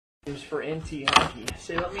Games for NT hockey.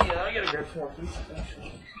 Say, let me. I gotta grab some more pieces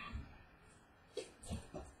actually.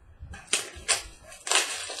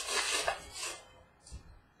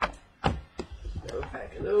 Grab a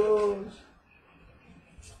pack of those.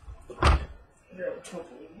 Grab a couple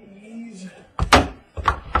of these.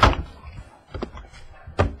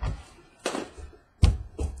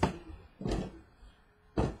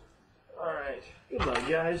 All right. Good luck,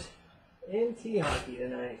 guys. NT hockey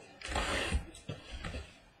tonight.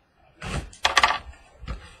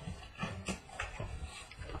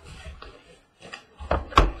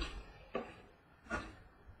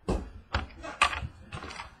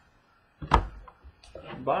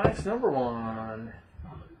 Box number 1.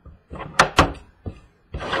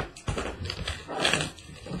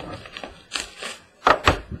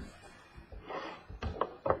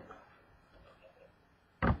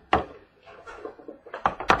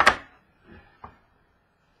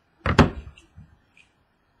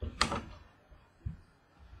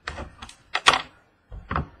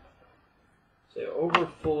 So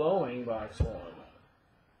overflowing box 1.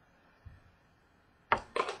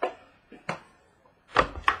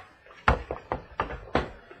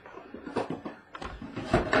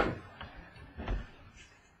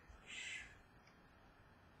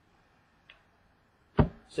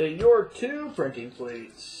 So your 2 printing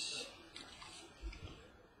plates.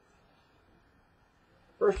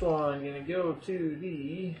 First one going to go to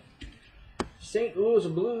the St. Louis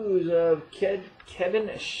Blues of Kevin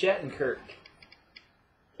Shattenkirk.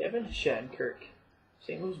 Kevin Shattenkirk,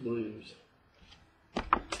 St. Louis Blues.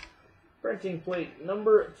 Printing plate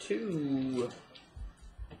number 2.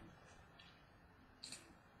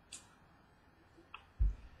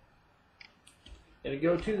 Going to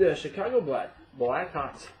go to the Chicago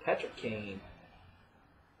Blackhawks, Patrick Kane.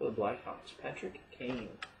 For the Blackhawks, Patrick Kane.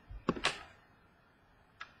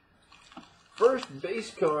 First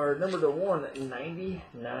base card, number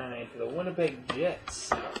 199 for the Winnipeg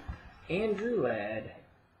Jets, Andrew Ladd.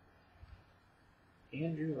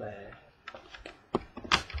 Andrew Ladd.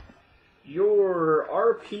 Your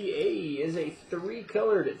RPA is a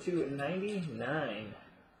 3-colored to 99.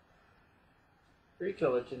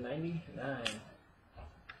 3-colored to 99.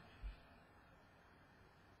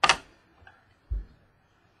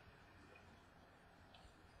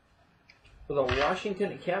 For the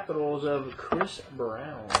Washington Capitals of Chris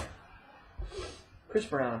Brown. Chris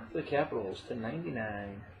Brown for the Capitals to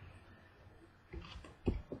 99.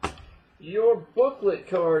 Your booklet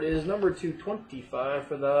card is number 225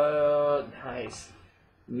 for the nice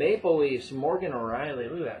Maple Leafs, Morgan O'Reilly.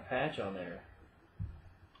 Look at that patch on there.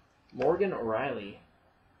 Morgan O'Reilly.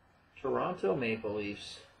 Toronto Maple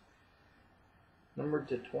Leafs. Number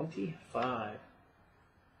 225.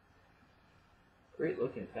 Great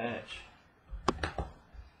looking patch.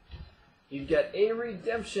 You've got a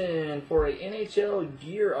redemption for a NHL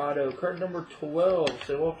Gear Auto, card number 12.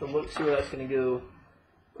 So we'll have to look, see where that's going to go.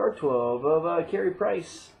 Card 12 of Carey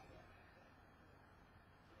Price.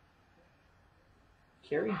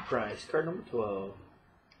 Carey Price, card number 12.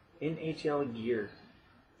 NHL Gear.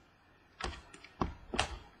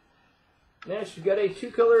 Next, you've got a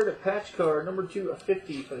 2-colored patch card, number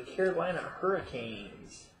 250 for the Carolina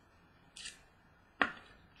Hurricanes.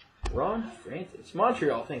 Ron Francis.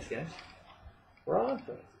 Montreal, thanks guys. Ron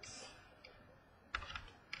Francis.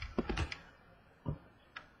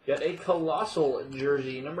 Got a Colossal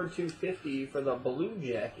jersey, number 250 for the Blue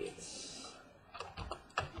Jackets.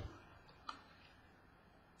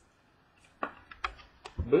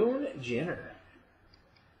 Boone Jenner.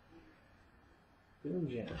 Boone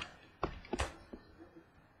Jenner.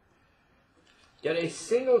 Got a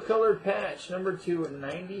single-colored patch, number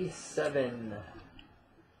 297.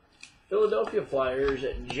 Philadelphia Flyers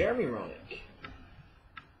at Jeremy Roenick.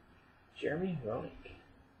 Jeremy Roenick.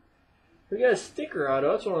 We got a sticker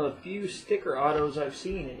auto. That's one of the few sticker autos I've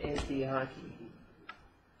seen in NT hockey.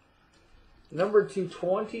 Number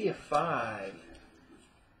 225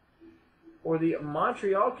 for the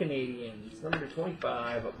Montreal Canadiens. Number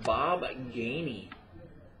 25, Bob Gainey.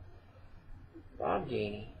 Bob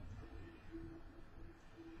Gainey.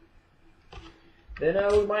 Then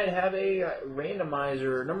we might have a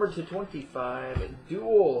randomizer, number 225,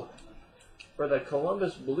 duel for the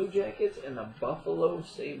Columbus Blue Jackets and the Buffalo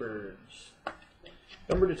Sabres.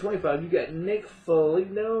 Number 225, you got Nick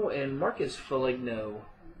Foligno and Marcus Foligno.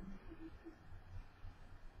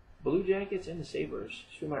 Blue Jackets and the Sabres.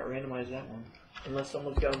 So we might randomize that one, unless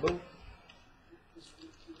someone's got them both.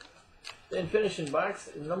 Then finishing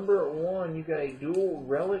box number 1, you got a dual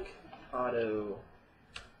relic auto.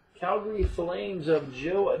 Calgary Flames of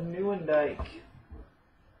Joe Nieuwendyk.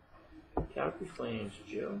 Calgary Flames,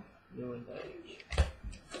 Joe Nieuwendyk.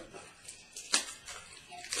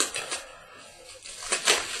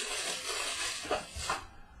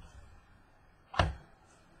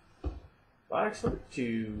 Box number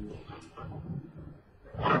 2.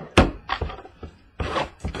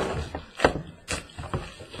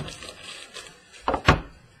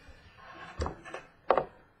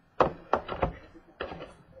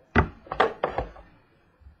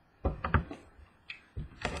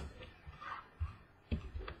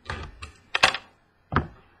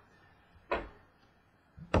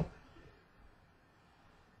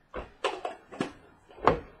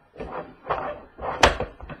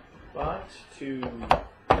 Box 2.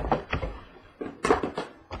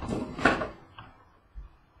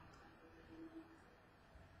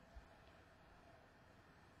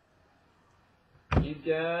 You've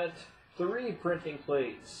got 3 printing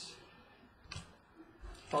plates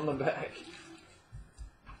on the back.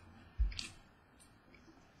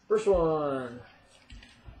 First one,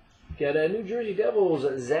 got a New Jersey Devils,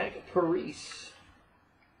 Zach Parise.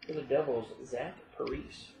 For the Devils, Zach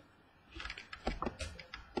Parise.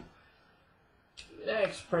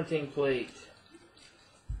 Next printing plate,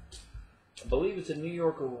 I believe it's a New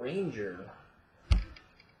York Ranger.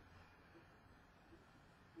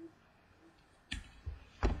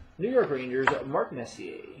 New York Rangers, Mark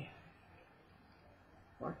Messier.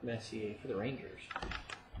 Mark Messier for the Rangers.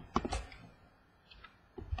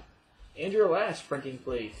 And your last printing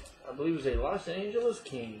plate, I believe it was a Los Angeles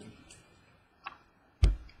King.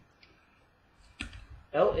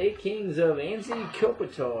 LA Kings of Anze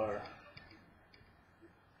Kopitar.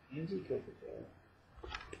 Anze Kopitar.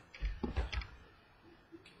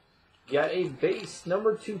 Got a base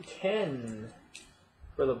number 210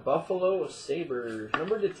 for the Buffalo Sabres.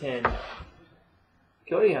 Number 10,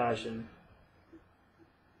 Cody Hodgson.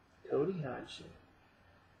 Cody Hodgson.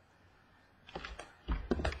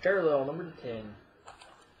 Parallel number 10.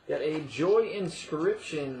 Got a Joy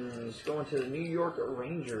Inscriptions going to the New York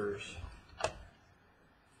Rangers.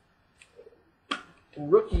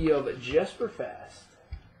 Rookie of Jesper Fast.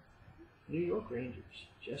 New York Rangers.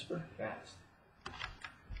 Jesper Fast.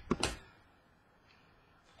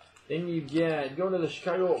 Then you get, going to the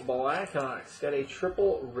Chicago Blackhawks, got a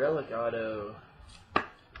triple relic auto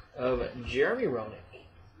of Jeremy Roenick.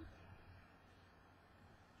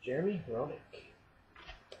 Jeremy Roenick.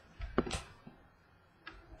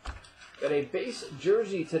 Got a base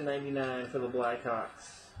jersey to 99 for the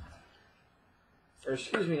Blackhawks. Or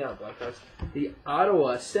excuse me, not Blackhawks. The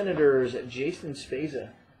Ottawa Senators, Jason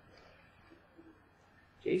Spezza.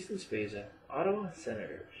 Jason Spezza, Ottawa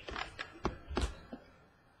Senators.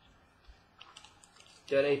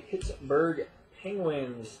 Got a Pittsburgh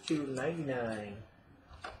Penguins to 99.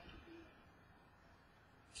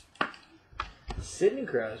 Sidney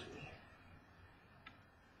Crosby.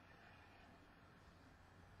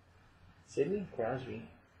 Sidney Crosby.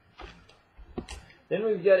 Then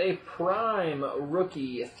we've got a Prime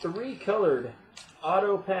Rookie 3-colored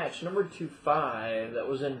auto patch number 25 that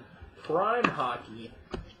was in Prime Hockey.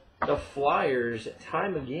 The Flyers,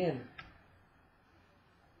 time again.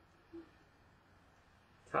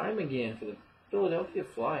 Time again for the Philadelphia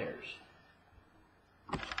Flyers.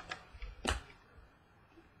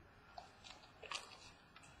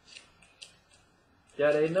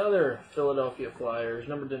 Got another Philadelphia Flyers,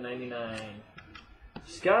 number to 99.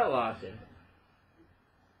 Scott Laughton.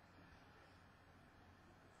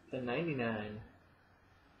 To 99.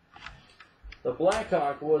 The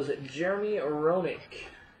Blackhawk was Jeremy Roenick.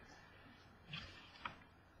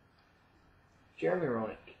 Jeremy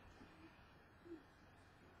Roenick.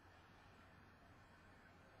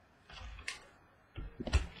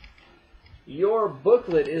 Your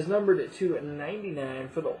booklet is numbered to 99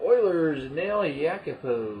 for the Oilers, Nail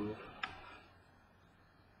Yakupov.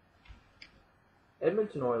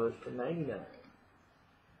 Edmonton Oilers for 99.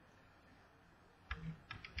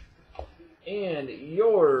 And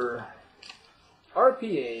your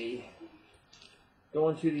RPA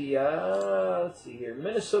going to the, let's see here,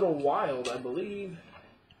 Minnesota Wild, I believe.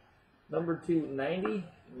 Number to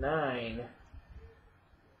 99.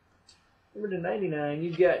 Number to 99,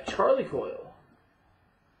 you've got Charlie Coyle.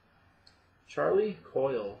 Charlie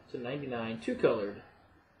Coyle to 99, 2-colored.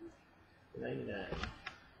 99.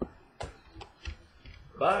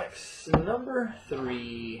 Box number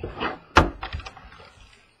 3.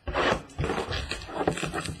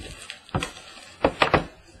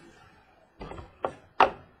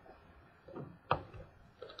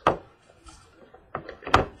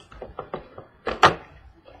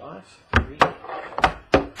 Box 3.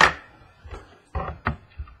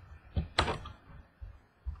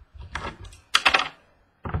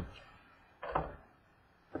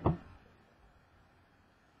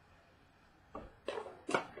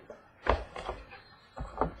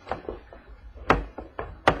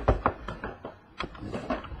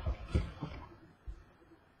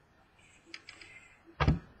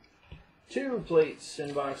 2 plates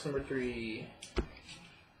in box number 3.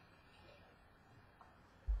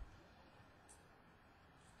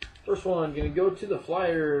 First one going to go to the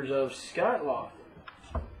Flyers of Scott Lofton.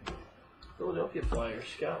 Philadelphia Flyers,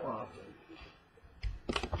 Scott Lofton.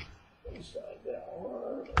 Inside that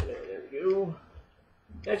one. There we go.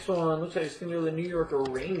 Next one looks like it's going to go to the New York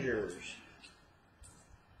Rangers.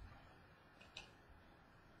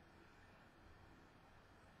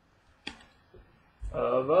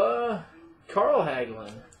 Of Carl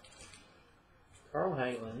Hagelin. Carl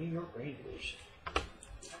Hagelin, New York Rangers.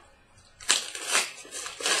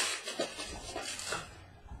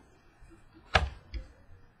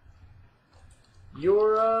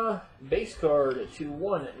 Your base card to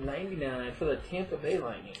 199 for the Tampa Bay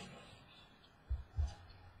Lightning.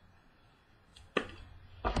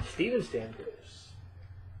 Steven Stamkos.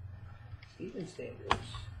 Steven Stamkos.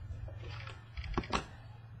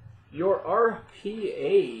 Your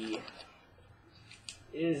RPA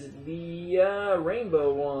is the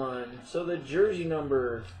rainbow one. So the jersey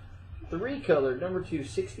number 3 color, number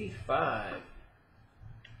 265.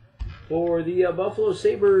 For the Buffalo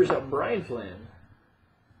Sabres, Brian Flynn.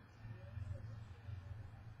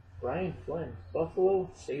 Brian Flynn,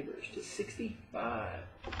 Buffalo Sabres to 65.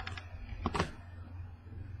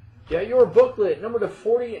 Got your booklet, number to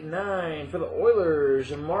 49 for the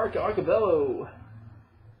Oilers, Mark Arcabello.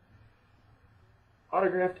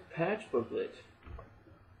 Autographed patch booklet.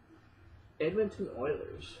 Edmonton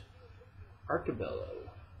Oilers. Arcabello.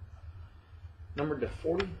 Number to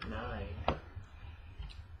 49.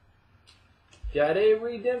 Got a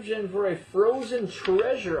redemption for a Frozen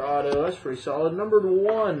Treasure auto. That's pretty solid. Numbered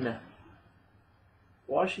 1.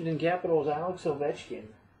 Washington Capitals, Alex Ovechkin.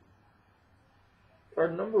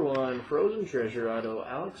 Card number 1, Frozen Treasure auto,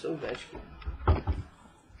 Alex Ovechkin.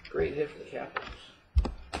 Great hit for the Capitals.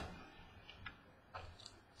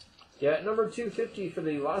 Got number 250 for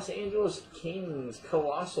the Los Angeles Kings,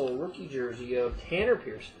 Colossal rookie jersey of Tanner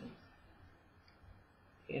Pearson.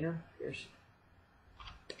 Tanner Pearson.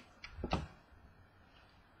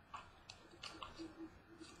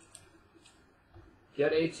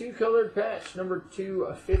 Got a 2-colored patch, number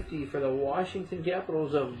 250 for the Washington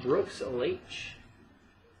Capitals of Brooks Leach.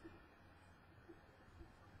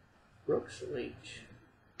 Brooks Leach.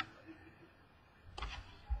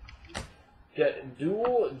 Got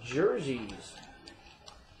dual jerseys.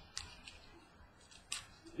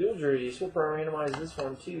 Dual jerseys. We'll probably randomize this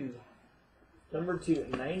one too. Number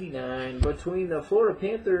 299 between the Florida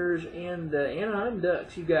Panthers and the Anaheim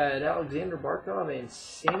Ducks. You got Alexander Barkov and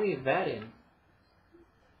Sammy Vadin.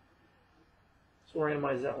 So we'll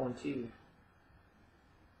randomize that one too.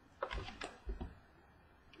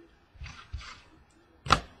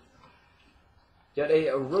 Got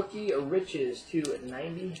a rookie riches to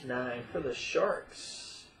 99 for the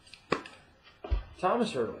Sharks.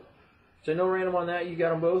 Thomas Hurdle. So no random on that. You got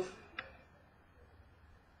them both?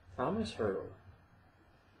 Thomas Hurdle.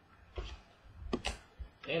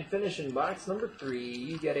 And finishing box number 3,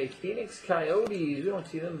 you got a Phoenix Coyotes. We don't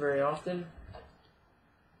see them very often.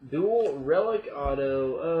 Dual relic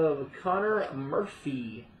auto of Connor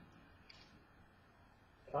Murphy.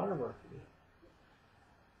 Connor Murphy.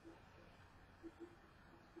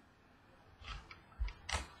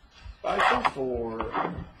 Box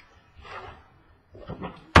 4.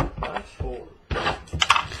 Box 4.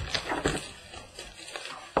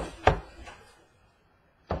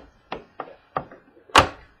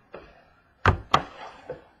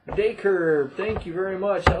 Day Curve, thank you very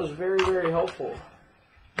much. That was very, very helpful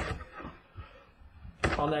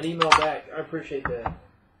on that email back. I appreciate that.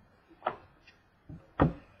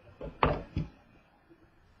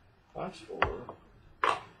 Box 4.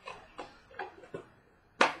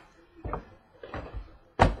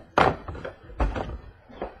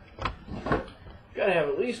 Gotta have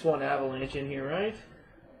at least one Avalanche in here, right?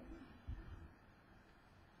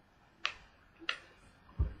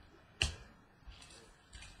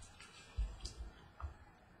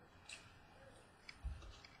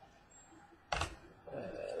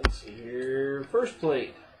 Let's see here. First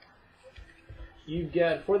plate. You've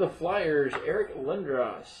got for the Flyers, Eric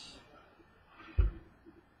Lindros.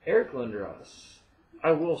 Eric Lindros.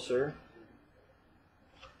 I will, sir.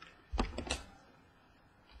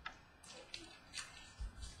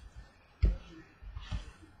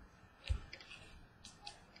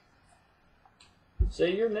 So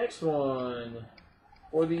your next one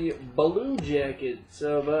for the Blue Jackets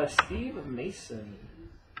of Steve Mason.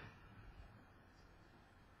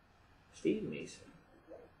 Steve Mason.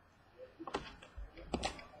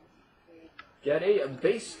 Got a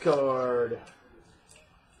base card.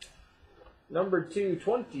 Number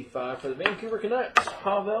 225 for the Vancouver Canucks.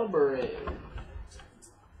 Pavel Bure.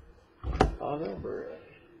 Pavel Bure.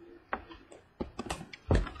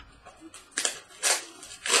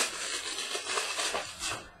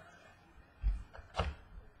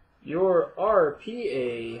 Your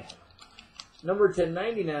RPA, number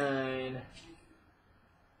 1099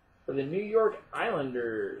 for the New York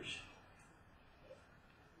Islanders.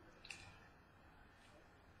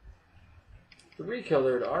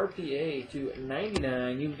 Three-colored RPA to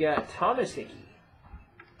 99. You've got Thomas Hickey.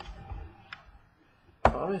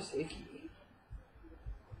 Thomas Hickey.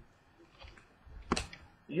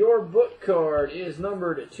 Your book card is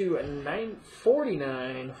numbered to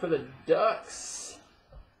 949 for the Ducks.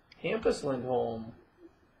 Hampus Lindholm.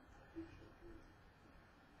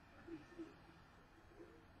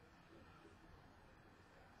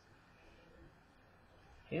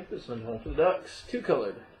 Hampus Lindholm for the Ducks.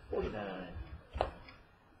 Two-colored. 49.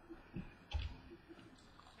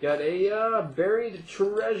 Got a Buried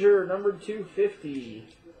Treasure, number 250.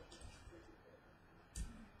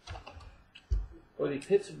 For the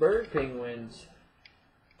Pittsburgh Penguins,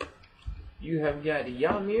 you have got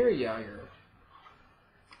Jaromir Jagr.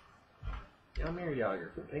 Jaromir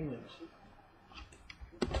Jagr for Penguins.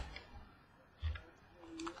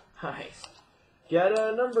 Nice. Got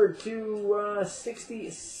a number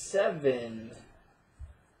 267.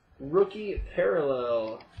 Rookie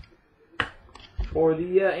Parallel. For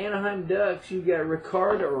the Anaheim Ducks, you got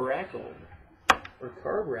Ricard Rackle.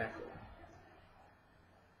 Ricard Rackle.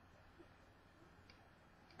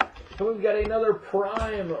 And we've got another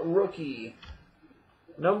Prime Rookie.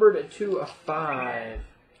 Numbered to 5.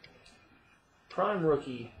 Prime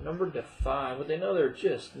Rookie, numbered to 5. With another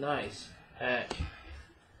just nice patch.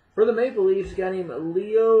 For the Maple Leafs, got him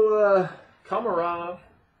Leo Komarov.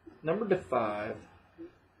 Numbered to 5.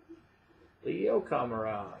 Leo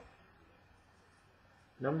Komarov.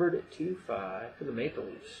 Numbered to 5 for the Maple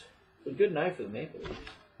Leafs. A good night for the Maple Leafs.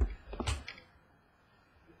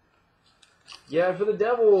 Yeah, for the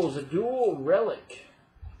Devils, a dual relic.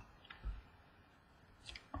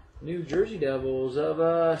 New Jersey Devils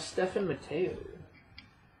of Stefan Mateo.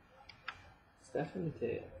 Stefan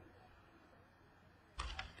Mateo.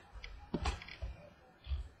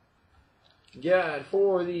 Got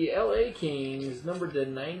for the LA Kings, numbered to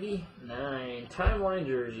 99, timeline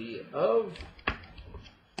jersey of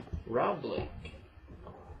Rob Blake.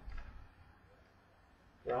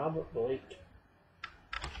 Rob Blake.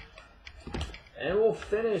 And we'll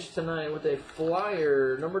finish tonight with a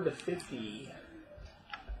Flyer, numbered to 50.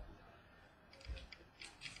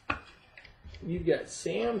 You've got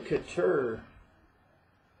Sam Couture,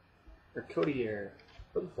 or Codier,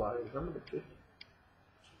 for the Flyers, numbered to 50.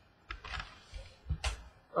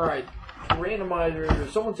 Alright, randomizer.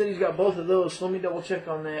 Someone said he's got both of those, so let me double check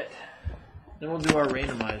on that. Then we'll do our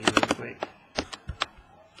randomizer real quick.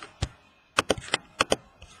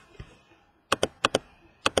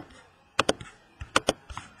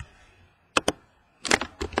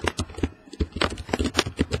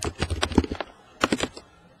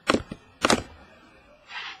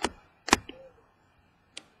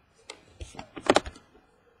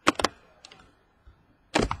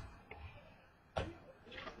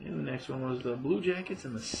 And the next one was the Blue Jackets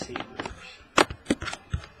and the Sabres.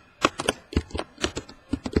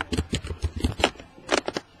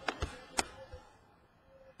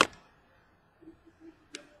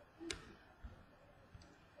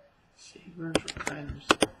 Sabres or Riders.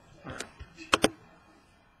 Alright.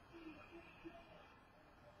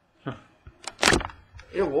 Huh.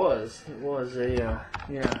 It was a,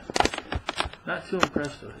 yeah, not too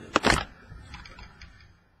impressed with it.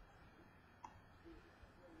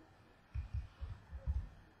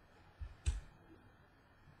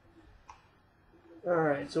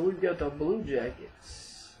 Alright, so we've got the Blue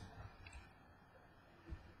Jackets.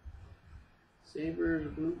 Sabres,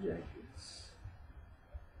 Blue Jackets.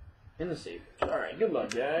 And the Sabres. Alright, good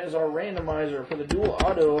luck, guys. Our randomizer for the dual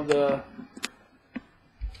auto of the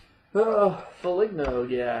Foligno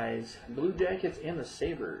guys. Blue Jackets and the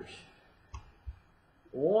Sabres.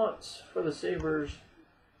 Once for the Sabres.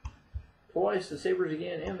 Twice the Sabres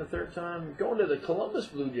again, and the third time going to the Columbus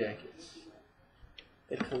Blue Jackets.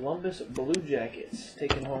 The Columbus Blue Jackets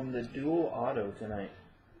taking home the dual auto tonight.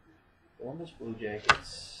 Columbus Blue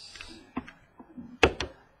Jackets.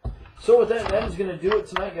 So with that, that is going to do it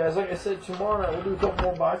tonight, guys. Like I said, tomorrow night we'll do a couple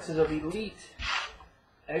more boxes of Elite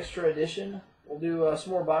Extra Edition. We'll do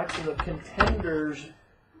some more boxes of Contenders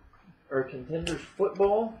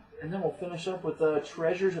Football, and then we'll finish up with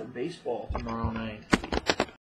Treasures of Baseball tomorrow night.